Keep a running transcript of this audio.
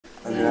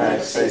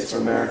United States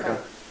of America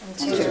and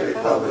to the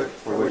republic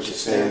for which it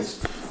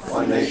stands,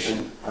 one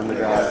nation, under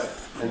God,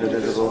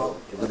 indivisible,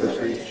 with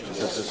liberty and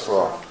justice for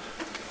all.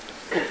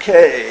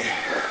 Okay.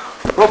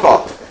 Roll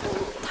call.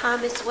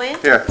 Thomas Wynn.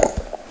 Here.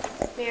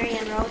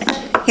 Marianne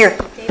Rosa. Here.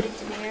 David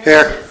Demers.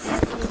 Here.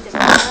 Anthony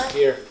DeVella.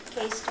 Here.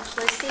 Case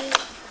Duplessis.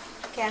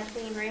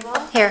 Kathleen Remo.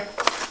 Here.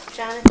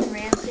 Jonathan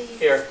Ramsey.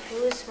 Here.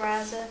 Louis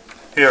Raza.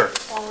 Here.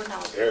 Paul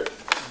Rinaldi. Here.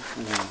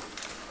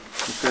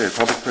 Okay,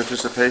 public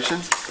participation.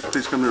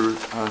 Please come to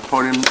the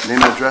podium,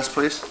 name and address,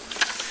 please,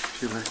 if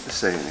you'd like to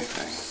say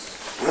anything.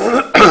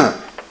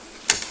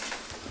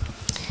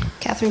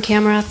 Catherine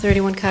Camera,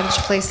 31 Cottage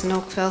Place in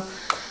Oakville.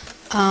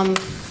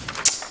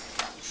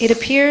 It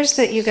appears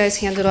that you guys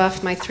handed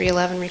off my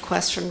 311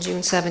 request from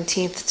June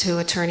 17th to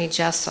Attorney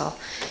Jessel.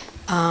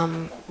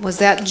 Was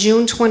that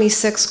June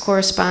 26th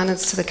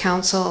correspondence to the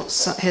council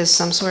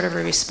some sort of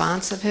a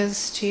response of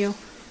his to you?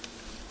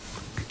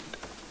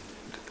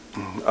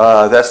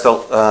 That's the,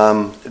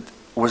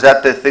 was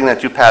that the thing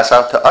that you pass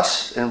out to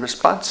us in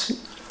response?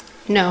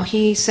 No,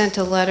 he sent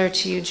a letter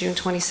to you June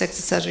 26th. It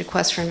says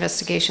request for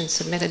investigation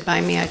submitted by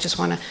me. I just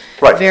want to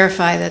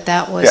verify that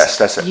that was, yes,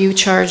 that's it. You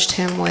charged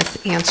him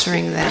with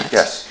answering that.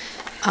 Yes.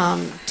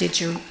 Did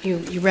you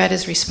read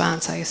his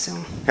response, I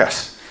assume?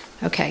 Yes.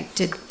 Okay.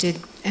 Did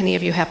any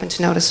of you happen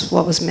to notice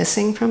what was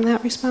missing from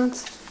that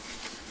response?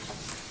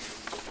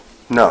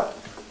 No.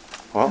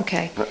 Well,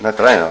 okay. Not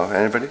that I know.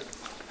 Anybody?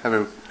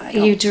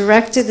 You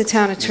directed the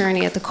town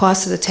attorney at the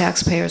cost of the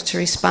taxpayers to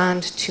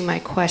respond to my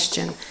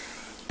question,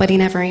 but he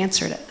never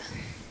answered it.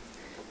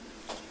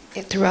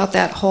 Throughout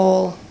that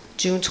whole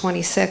June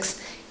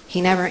 26th, he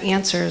never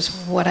answers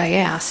what I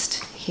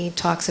asked. He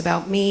talks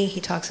about me,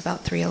 he talks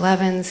about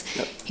 311s,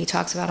 yep. He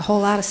talks about a whole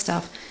lot of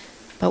stuff,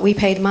 but we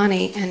paid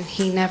money and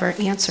he never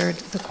answered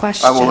the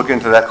question. I will look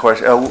into that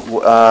question.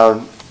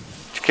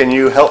 Can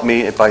you help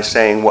me by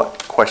saying what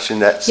question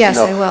that's... Yes,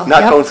 I will.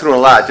 Not going through a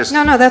lot, just...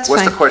 No, that's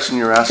what's fine. The question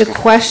you're asking? The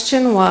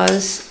question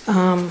was,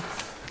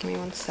 give me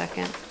 1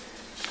 second.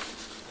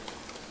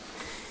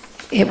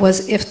 It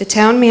was, if the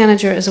town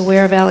manager is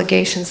aware of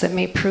allegations that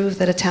may prove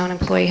that a town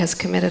employee has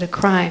committed a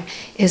crime,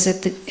 is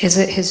it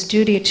his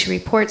duty to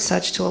report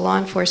such to a law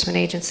enforcement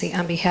agency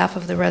on behalf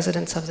of the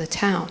residents of the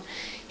town?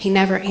 He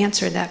never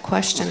answered that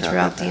question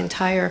throughout the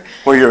entire...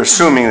 Well, you're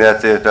assuming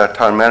that the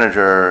town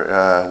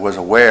manager was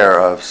aware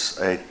of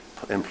an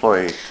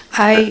employee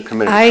that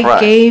committed a crime. I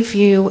gave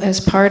you, as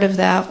part of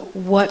that,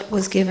 what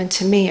was given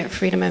to me at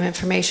Freedom of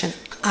Information.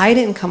 I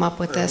didn't come up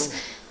with this.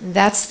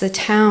 That's the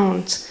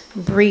town's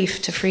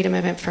brief to Freedom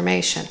of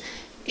Information.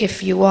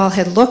 If you all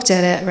had looked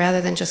at it, rather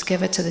than just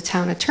give it to the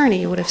town attorney,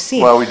 you would have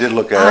seen. Well, we did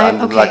look at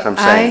it, like I'm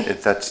saying.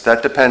 That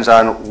depends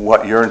on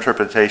what your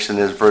interpretation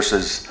is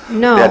versus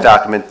that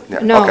document. Yeah,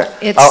 no, okay.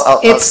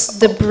 It's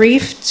the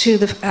brief to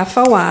the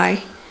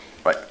FOI,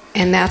 right.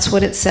 And that's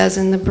what it says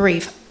in the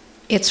brief.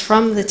 It's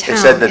from the town. It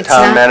said the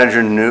town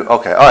manager knew.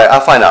 Okay, all right, I'll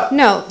find out.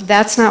 No,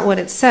 that's not what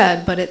it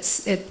said, but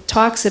it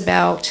talks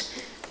about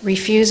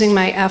refusing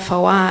my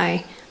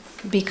FOI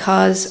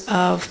because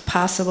of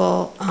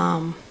possible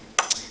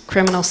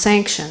criminal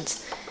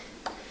sanctions.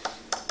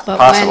 But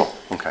possible,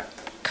 okay.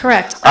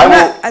 Correct.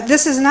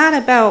 This is not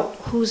about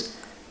who's...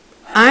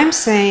 I'm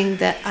saying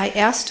that I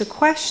asked a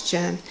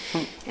question,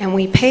 and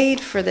we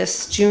paid for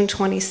this June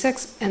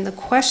 26th, and the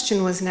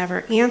question was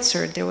never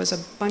answered. There was a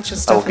bunch of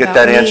stuff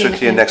about me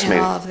and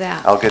all of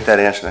that. I'll get that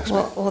answer next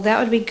meeting. Well, that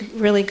would be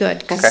really good,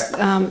 because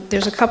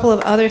there's a couple of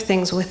other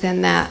things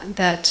within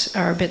that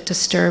are a bit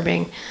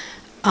disturbing.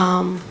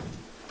 And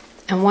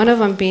one of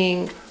them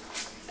being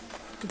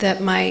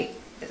that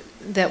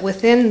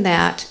within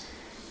that,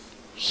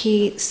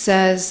 he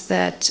says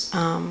that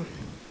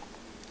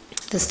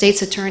the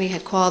state's attorney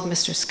had called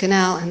Mr.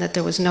 Scannell and that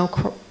there was no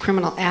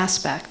criminal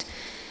aspect.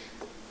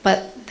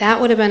 But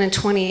that would have been in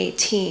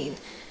 2018.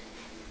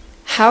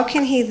 How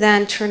can he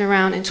then turn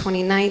around in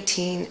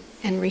 2019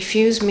 and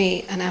refuse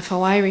me an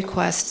FOI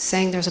request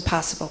saying there's a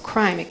possible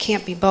crime? It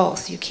can't be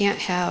both. You can't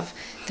have,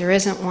 there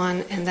isn't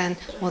one, and then,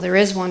 well, there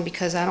is one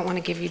because I don't want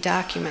to give you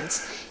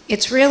documents.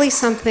 It's really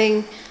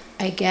something...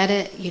 I get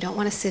it. You don't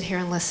want to sit here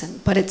and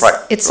listen, but it's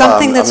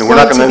something that's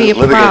going to be a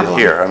problem. We're not going to litigate it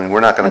here. I mean, we're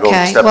not going to go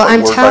step by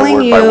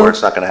word by word.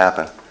 It's not going to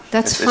happen.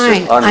 That's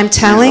fine. I'm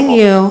telling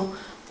you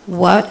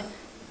what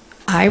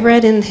I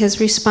read in his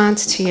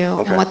response to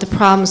you and what the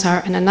problems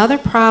are. And another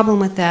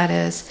problem with that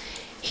is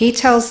he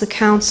tells the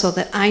council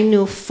that I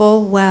knew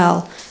full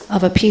well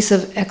of a piece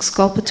of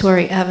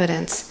exculpatory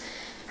evidence.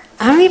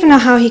 I don't even know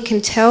how he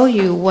can tell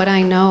you what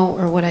I know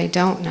or what I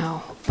don't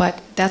know,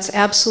 but that's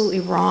absolutely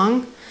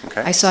wrong.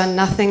 Okay. I saw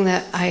nothing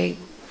that I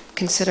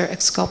consider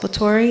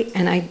exculpatory,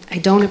 and I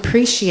don't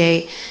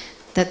appreciate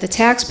that the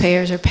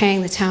taxpayers are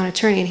paying the town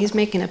attorney, and he's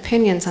making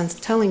opinions on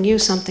telling you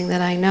something that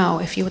I know.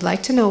 If you would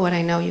like to know what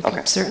I know, you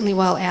can certainly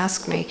well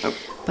ask me,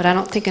 but I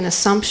don't think an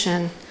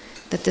assumption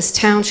that this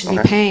town should be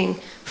paying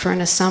for an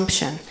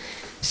assumption.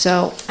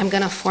 So I'm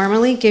going to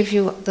formally give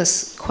you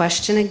this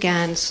question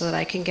again so that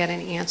I can get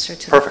an answer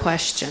to the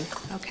question.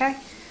 Okay?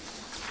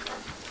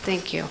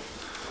 Thank you.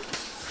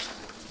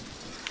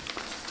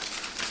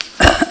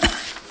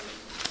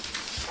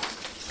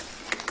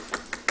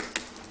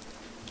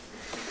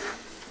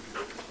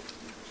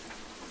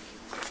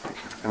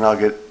 and I'll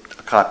get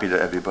a copy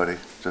to everybody,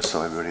 just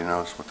so everybody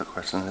knows what the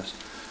question is.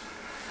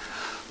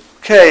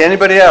 Okay,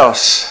 anybody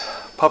else?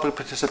 Public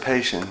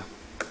participation.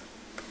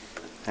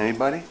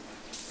 Anybody?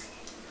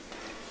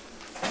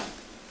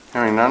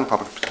 Hearing none,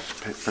 public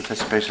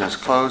participation is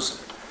closed.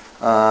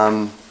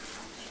 Can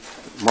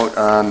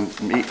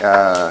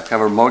I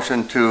have a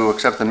motion to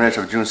accept the minutes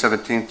of June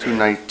 17th,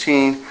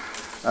 2019.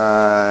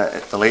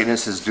 The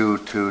lateness is due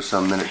to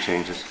some minute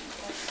changes.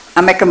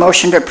 I'll make a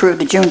motion to approve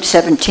the June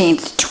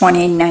 17th,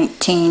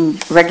 2019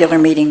 regular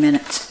meeting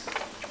minutes.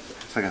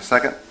 Second?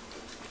 Second.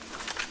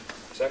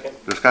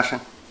 Discussion?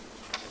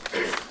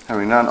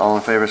 Hearing none, all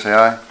in favor say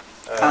aye.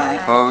 Aye.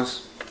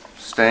 Opposed?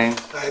 Abstain?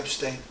 I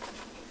abstain.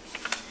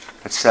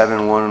 It's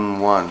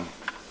 7-1-1,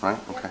 right?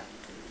 Okay.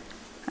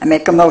 I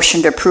make a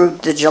motion to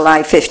approve the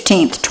July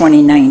 15th,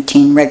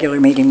 2019 regular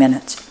meeting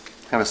minutes.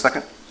 Have a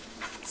second?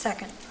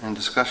 Second. Any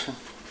discussion?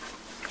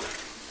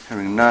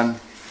 Hearing none,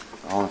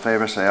 all in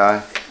favor say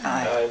aye.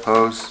 Aye.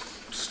 Opposed?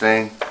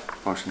 Abstain?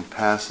 Motion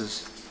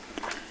passes.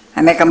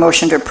 I make a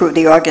motion to approve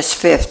the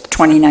August 5th,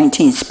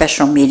 2019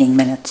 special meeting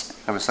minutes.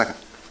 Have a second?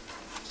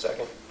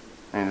 Second.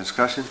 Any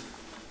discussion?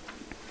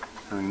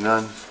 Hearing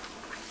none,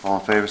 all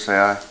in favor say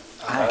aye.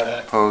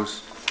 Aye.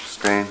 Opposed?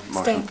 Abstain?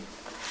 Motion. Abstain.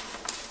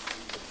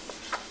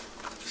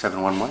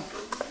 7-1-1?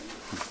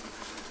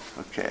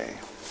 Okay.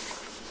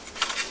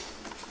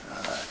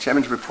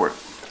 Chairman's report.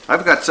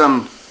 I've got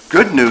some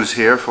good news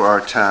here for our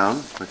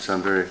town, which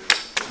I'm very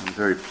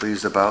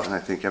pleased about, and I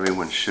think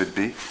everyone should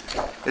be.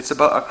 It's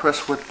about our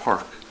Crestwood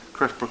Park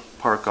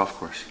Golf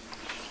Course.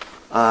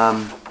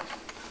 And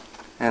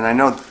I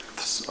know,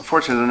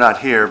 unfortunately they're not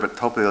here, but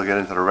hopefully they'll get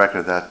into the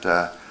record that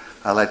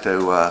I'd like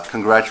to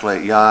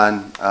congratulate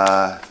Jan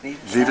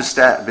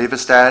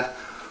Vivestad,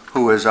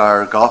 who is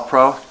our golf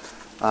pro,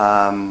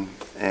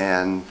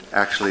 and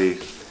actually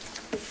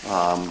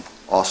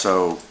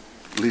also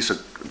Lisa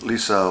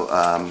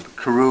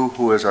Carew,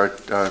 who is our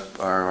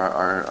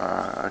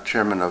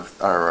chairman of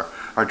our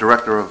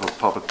director of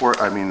public work.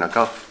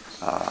 Golf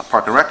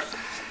Park and Rec,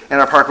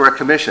 and our Park and Rec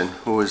Commission,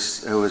 who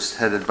is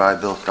headed by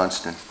Bill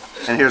Dunstan.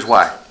 And here's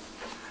why.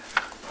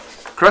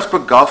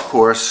 Crestbrook Golf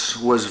Course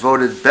was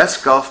voted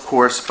best golf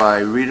course by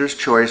Reader's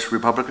Choice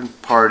Republican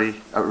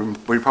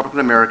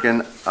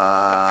American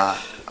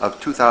of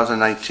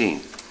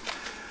 2019.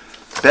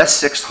 Best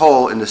sixth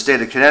hole in the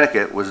state of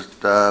Connecticut was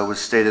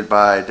stated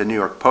by the New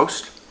York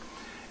Post,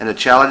 and a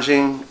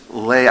challenging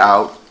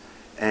layout,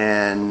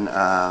 and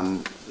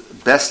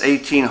best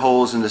 18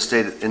 holes in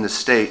the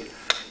state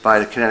by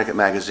the Connecticut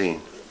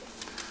Magazine.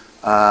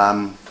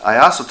 I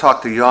also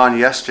talked to Jan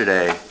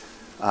yesterday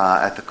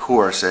at the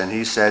course, and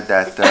he said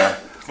that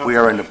we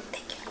are in the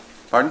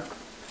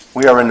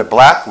We are in the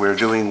black. We're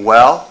doing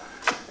well,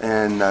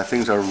 and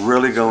things are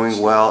really going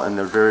well, and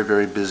they're very,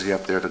 very busy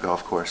up there at the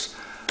golf course.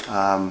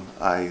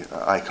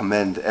 I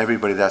commend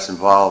everybody that's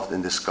involved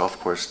in this golf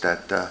course,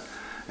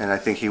 and I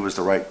think he was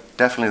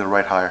definitely the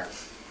right hire.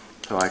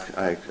 So I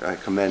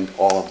commend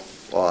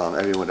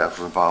everyone that was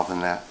involved in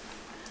that.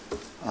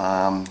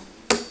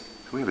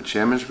 Do we have a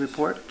chairman's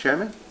report?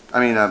 Chairman?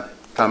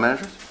 Town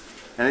manager?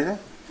 Anything?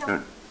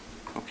 No.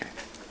 Okay.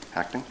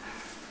 Acting.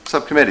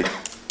 Subcommittee.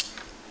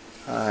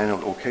 I know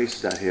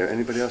O'Case's not here.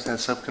 Anybody else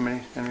have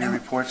subcommittee? Any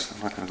reports?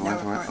 I'm not going to go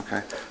into it.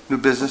 Okay. New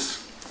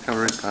business.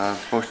 Cover it.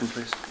 Motion,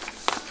 please.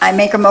 I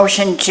make a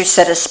motion to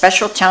set a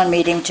special town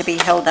meeting to be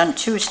held on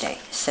Tuesday,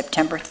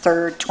 September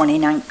 3rd,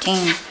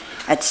 2019,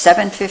 at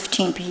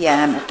 7:15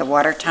 p.m. at the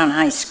Watertown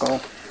High School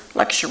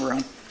lecture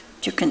room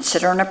to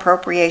consider an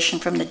appropriation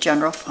from the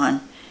general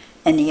fund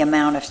in the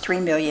amount of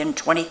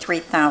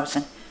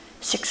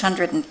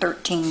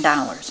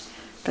 $3,023,613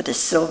 for the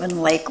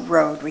Sylvan Lake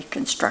Road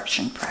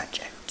reconstruction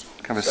project.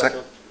 Have a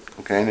second.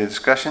 Okay. Any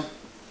discussion?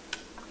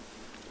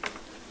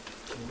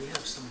 Can we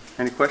have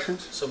Any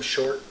questions? some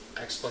short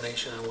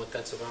explanation on what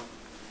that's about?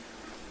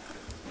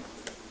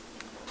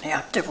 The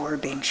octave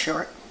word being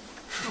short.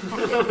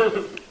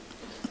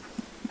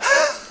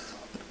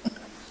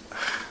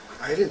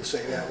 I didn't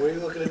say that. What are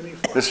you looking at me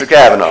for? Mr.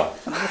 Cavanaugh.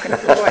 I'm looking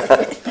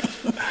forward.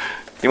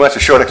 He wants a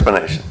short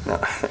explanation. No.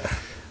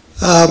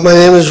 My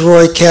name is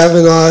Roy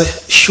Cavanaugh,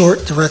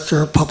 Short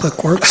Director of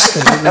Public Works.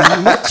 Thank you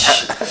very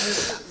much.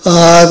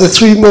 The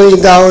 $3 million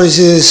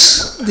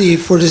is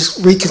for this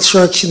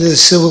reconstruction of the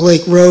Silver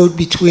Lake Road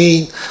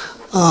between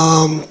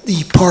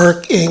the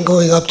park and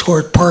going up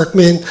toward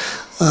Parkman.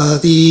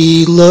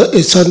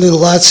 It's under the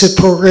LOTSIP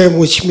program,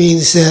 which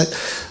means that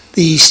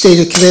the state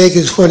of Connecticut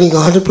is funding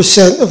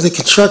 100% of the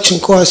construction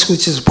cost,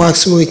 which is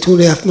approximately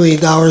 $2.5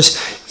 million.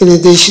 In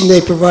addition, they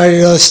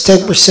provided us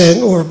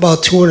 10%, or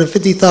about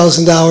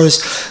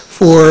 $250,000,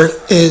 for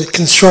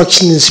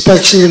construction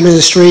inspection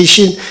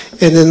administration,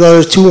 and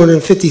another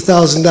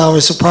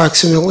 $250,000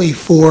 approximately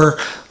for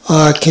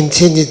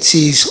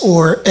contingencies,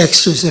 or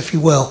extras, if you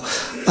will.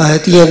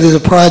 At the end of the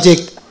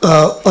project,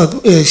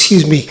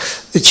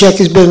 the check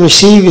has been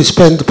received, it's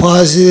been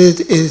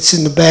deposited, it's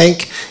in the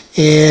bank,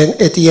 and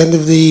at the end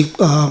of the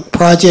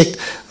project,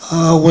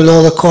 when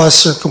all the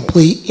costs are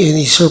complete,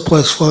 any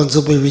surplus funds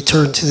will be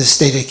returned to the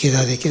state of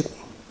Connecticut.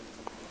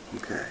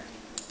 Okay.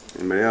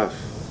 Anybody else?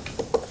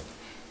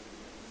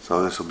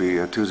 So this will be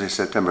Tuesday,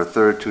 September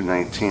 3rd,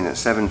 2019 at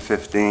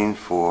 7:15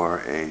 for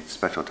a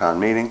special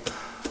town meeting.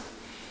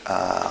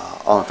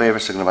 All in favor,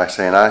 signify by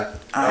saying aye.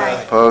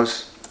 Aye.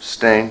 Opposed?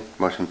 Abstained?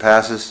 Motion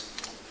passes.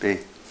 B.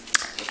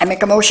 I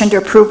make a motion to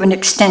approve an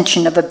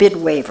extension of a bid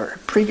waiver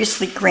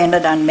previously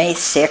granted on May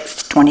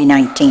 6,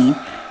 2019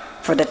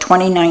 for the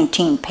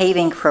 2019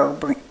 paving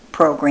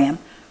program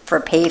for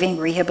paving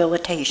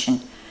rehabilitation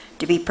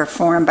to be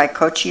performed by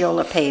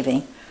Cochiola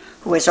Paving,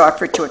 who has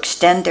offered to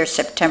extend their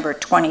September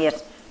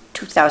 20th,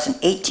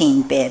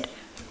 2018 bid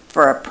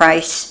for a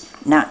price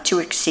not to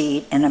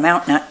exceed, an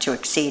amount not to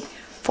exceed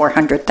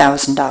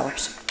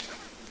 $400,000.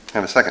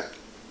 Have a second.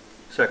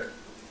 Second.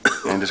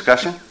 Any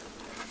discussion?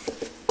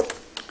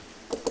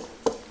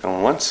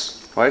 Going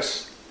once,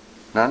 twice,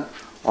 none?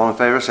 All in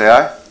favor, say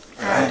aye.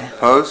 Aye.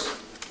 Opposed?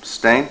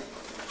 Abstained?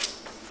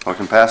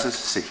 Motion passes.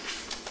 C.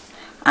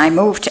 I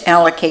move to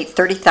allocate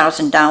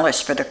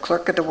 $30,000 for the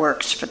clerk of the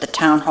works for the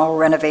town hall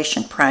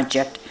renovation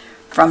project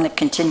from the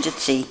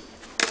contingency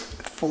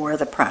for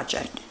the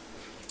project.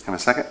 Have a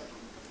second?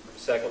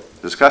 Second.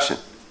 Discussion?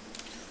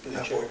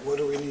 Yeah, what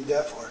do we need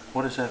that for?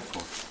 What is that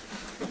for?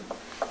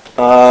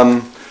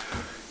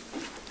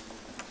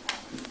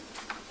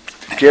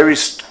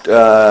 Gary's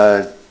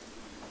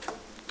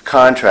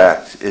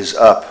contract is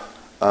up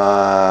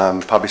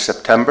probably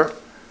September,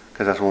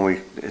 because that's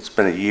when it's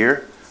been a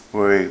year.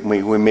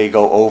 We may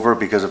go over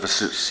because of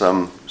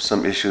some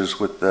issues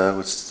with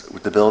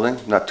the building,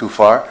 not too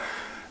far.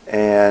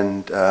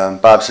 And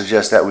Bob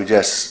suggests that we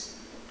just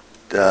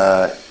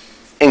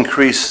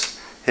increase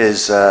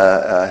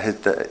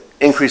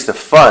increase the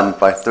fund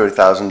by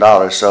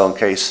 $30,000. So in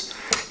case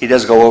he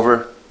does go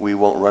over, we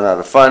won't run out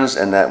of funds,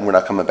 and that we're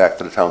not coming back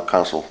to the town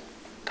council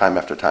time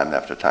after time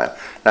after time.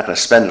 Not going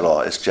to spend it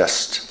all. It's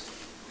just,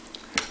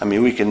 I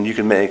mean, you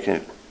can make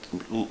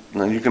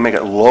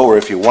it lower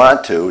if you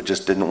want to.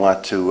 Just didn't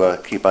want to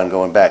keep on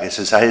going back. It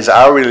says his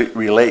hourly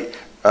rate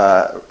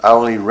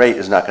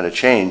is not going to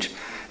change.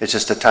 It's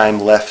just the time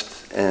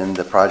left in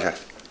the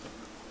project.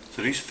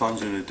 So these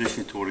funds are in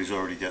addition to what he's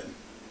already getting?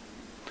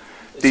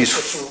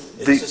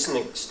 These an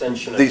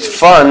extension of These his-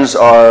 funds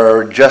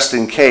are just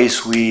in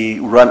case we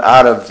run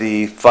out of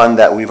the fund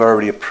that we've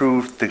already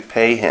approved to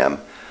pay him.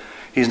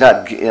 We're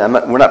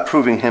not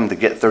approving him to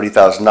get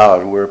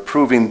 $30,000. We're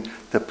approving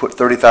to put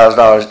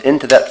 $30,000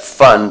 into that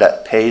fund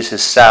that pays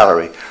his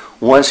salary.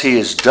 Once he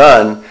is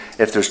done,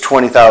 if there's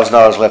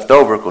 $20,000 left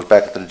over, it goes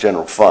back into the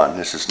general fund.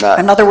 This is not.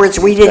 In other words,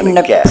 we gonna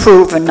didn't get.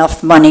 approve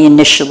enough money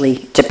initially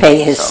to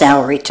pay his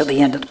salary till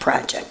the end of the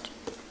project.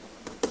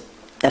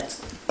 That's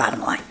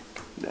bottom line.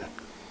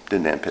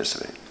 Didn't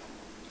anticipate.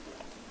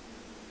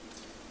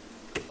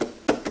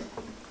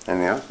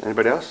 Anything else?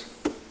 Anybody else?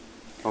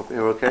 Okay,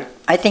 you're okay?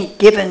 I think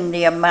given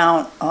the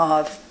amount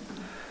of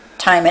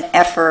time and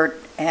effort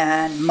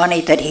and money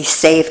that he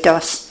saved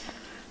us,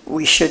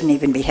 we shouldn't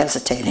even be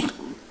hesitating.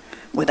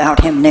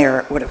 Without him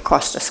there, it would have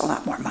cost us a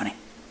lot more money.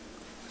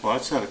 Well,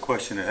 that's not a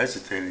question of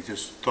hesitating, he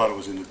just thought it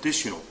was an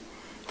additional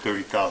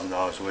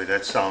 $30,000 the way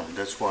that sounded,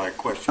 that's why I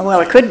questioned.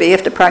 Well, it could be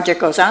if the project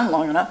goes on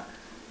long enough.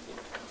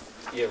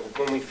 Yeah,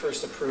 when we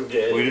first approved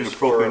it, We it didn't was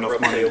for appropriate enough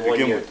roughly money a to begin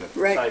one-year with.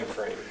 Right.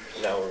 timeframe.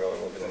 Now we're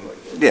going over that one.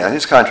 Yeah,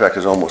 his contract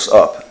is almost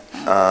up.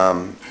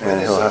 And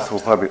he'll have to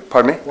probably,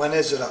 pardon me? When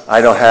is it up?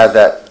 I don't have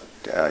that,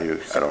 I don't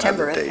have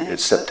September, the I date. think.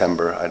 It's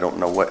September. I don't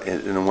know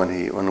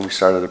when we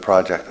started the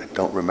project. I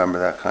don't remember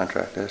that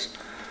contract is.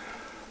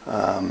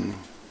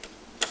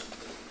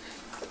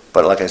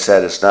 But like I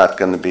said, it's not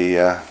going to be,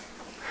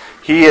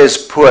 he has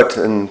put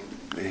a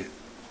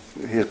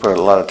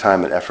lot of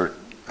time and effort,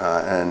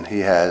 and he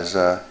has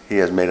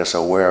made us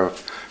aware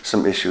of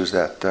some issues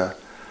that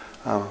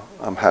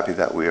I'm happy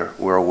that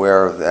we're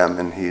aware of them,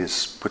 and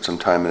he's put some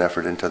time and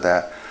effort into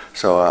that.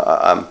 So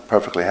I'm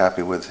perfectly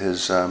happy with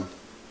his Does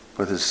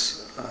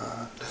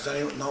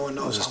no one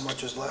knows how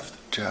much is left?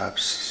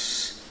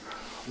 jobs.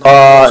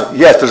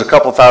 Yes, there's a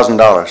couple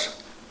 $1,000s.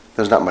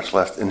 There's not much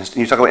left.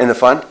 You talking about in the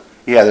fund?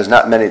 Yeah, there's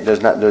not many. There's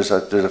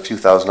a few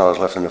 $1,000s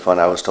left in the fund.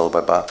 I was told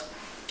by Bob.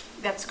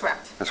 That's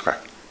correct. That's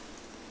correct.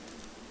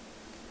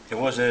 It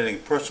wasn't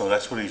anything personal,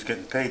 that's what he's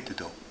getting paid to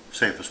do,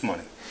 save us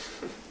money.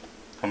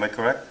 Am I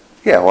correct?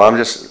 Yeah. Well,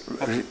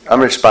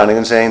 I'm responding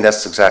and saying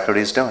that's exactly what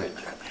he's doing.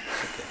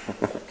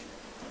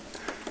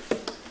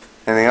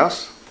 Anything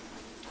else?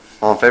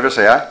 All in favor,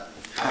 say aye.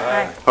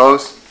 Aye.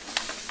 Opposed?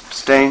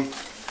 Abstain?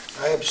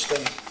 I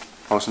abstain.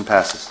 Motion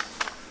passes.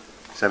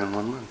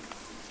 711.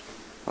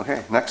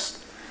 Okay,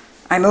 next.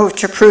 I move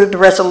to approve the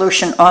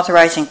resolution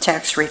authorizing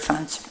tax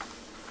refunds.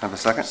 Have a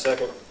second?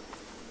 Second.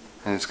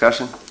 Any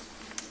discussion?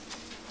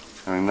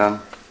 Hearing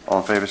none. All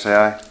in favor, say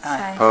aye.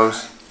 Aye.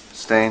 Opposed?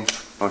 Abstain?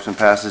 Motion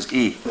passes.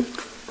 E.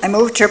 I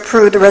move to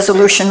approve the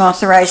resolution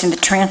authorizing the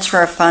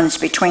transfer of funds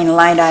between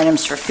line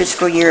items for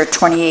fiscal year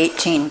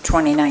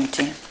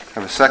 2018-2019.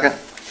 Have a second?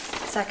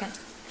 Second.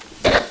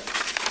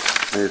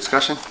 Any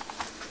discussion?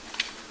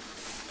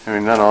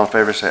 Hearing none, all in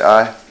favor say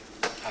aye.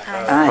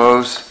 Aye.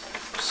 Opposed?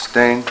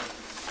 Abstain?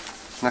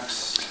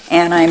 Next.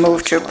 And I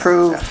move to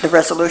approve the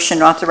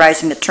resolution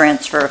authorizing the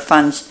transfer of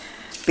funds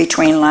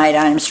between line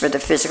items for the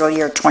fiscal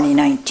year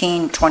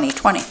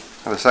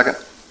 2019-2020. Have a second?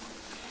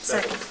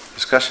 Second.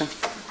 Discussion?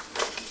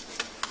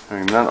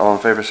 Hearing none, all in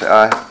favor say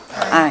aye.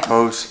 Aye.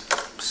 Opposed?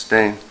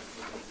 Abstain?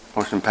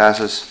 Motion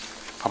passes.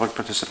 Public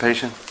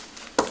participation?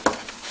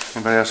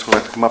 Anybody else would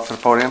like to come up to the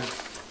podium?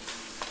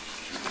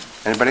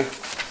 Anybody?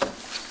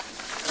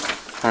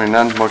 Hearing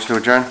none, motion to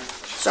adjourn?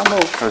 So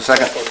moved. Have a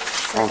second?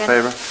 All in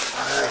favor?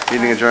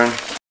 Meeting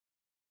adjourned.